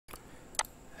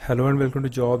Hello and welcome to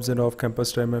Jobs and Off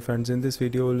Campus Drive, my friends. In this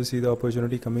video we'll see the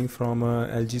opportunity coming from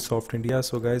LG Soft India.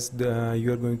 So guys,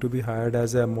 you are going to be hired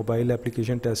as a mobile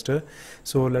application tester.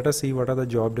 So let us see what are the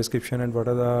job description and what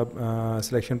are the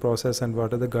selection process and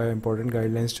what are the important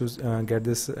guidelines to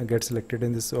get selected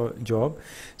in this job.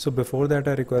 So before that,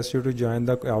 I request you to join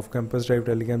the Off Campus Drive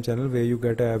Telegram channel, where you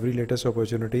get every latest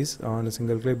opportunities on a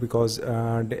single click, because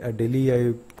daily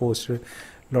I post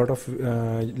lot of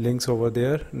links over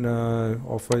there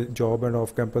of a job and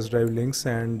off campus drive links,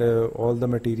 and all the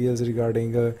materials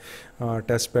regarding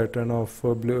test pattern of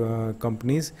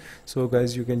companies. So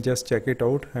guys, you can just check it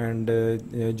out and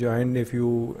join if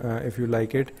you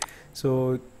like it.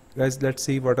 So guys, let's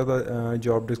see what are the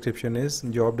job description is.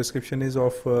 Job description is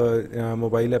of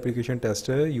mobile application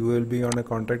tester. You will be on a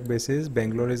contract basis.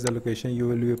 Bangalore is the location you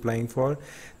will be applying for.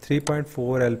 3.4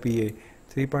 LPA.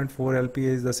 3.4 LPA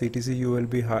is the CTC you will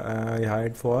be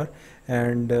hired for.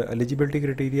 And eligibility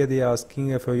criteria, they are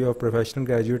asking if you are professional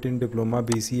graduate in diploma,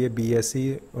 BCA,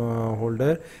 BSc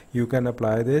holder, you can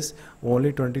apply this.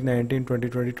 Only 2019,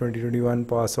 2020, 2021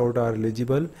 pass out are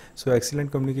eligible. So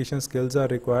excellent communication skills are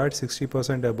required.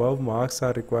 60% above marks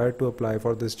are required to apply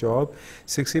for this job.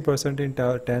 60% in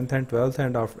 10th and 12th,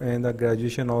 and after in the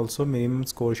graduation also minimum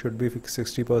score should be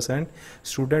 60%.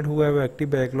 Student who have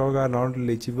active backlog are not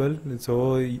eligible,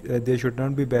 so they should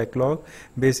not be backlog.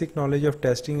 Basic knowledge of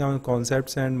testing on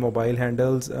concepts and mobile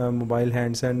handles, mobile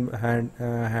hands and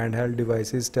handheld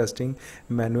devices testing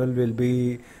manual will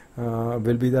be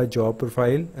the job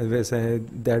profile.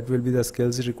 That will be the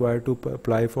skills required to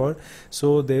apply for.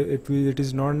 So it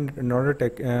is not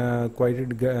a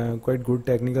quite good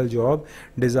technical job.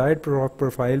 Desired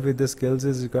profile with the skills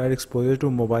is required: exposure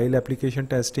to mobile application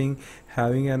testing,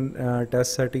 having an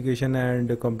test certification,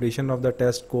 and completion of the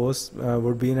test course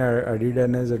would be an added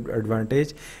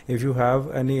advantage. If you have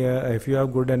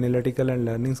good analytical and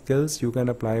learning skills, you can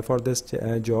apply for this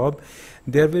job.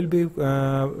 There will be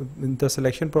the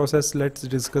selection process. Let's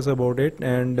discuss about it.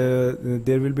 And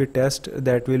there will be test,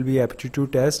 that will be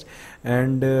aptitude test,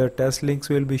 and test links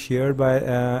will be shared by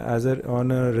on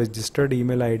registered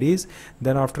email IDs.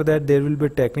 Then after that, there will be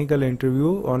technical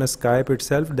interview on a Skype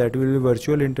itself, that will be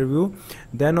virtual interview.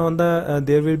 Then on the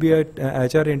there will be a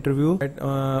HR interview.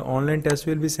 Online test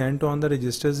will be sent on the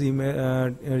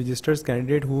registered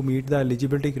candidate who meet the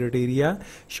eligibility criteria.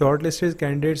 Shortlisted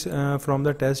candidates from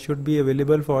the test should be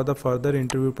available for the further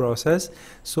interview process.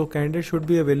 So candidates should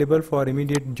be available for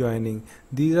immediate joining.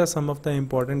 These are some of the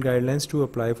important guidelines to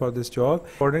apply for this job.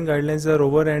 Important guidelines are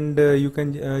over, and you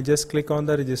can just click on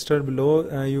the register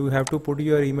below. You have to put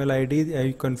your email ID.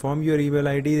 You confirm your email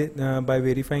ID by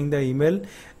verifying the email,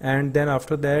 and then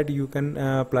after that you can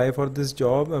apply for this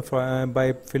job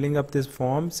by filling up this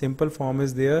form. Simple form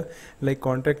is there, like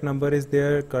contact number is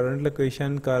there, current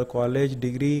location, college,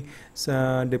 degree,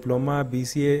 diploma,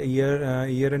 BCA,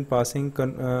 year and passing,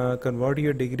 convert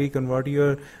your degree, convert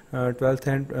your 12th,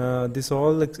 and this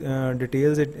all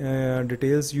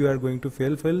details you are going to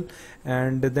fill,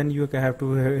 and then you have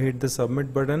to hit the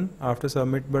submit button. After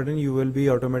submit button, you will be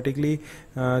automatically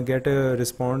get a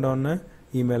respond on a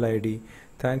email ID.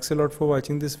 Thanks a lot for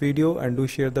watching this video, and do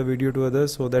share the video to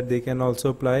others so that they can also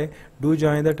apply. Do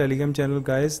join the Telegram channel,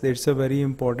 guys. It's a very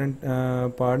important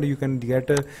part. You can get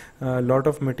a lot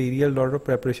of material, lot of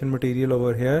preparation material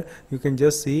over here. You can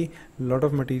just see a lot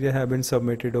of material have been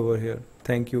submitted over here.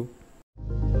 Thank you.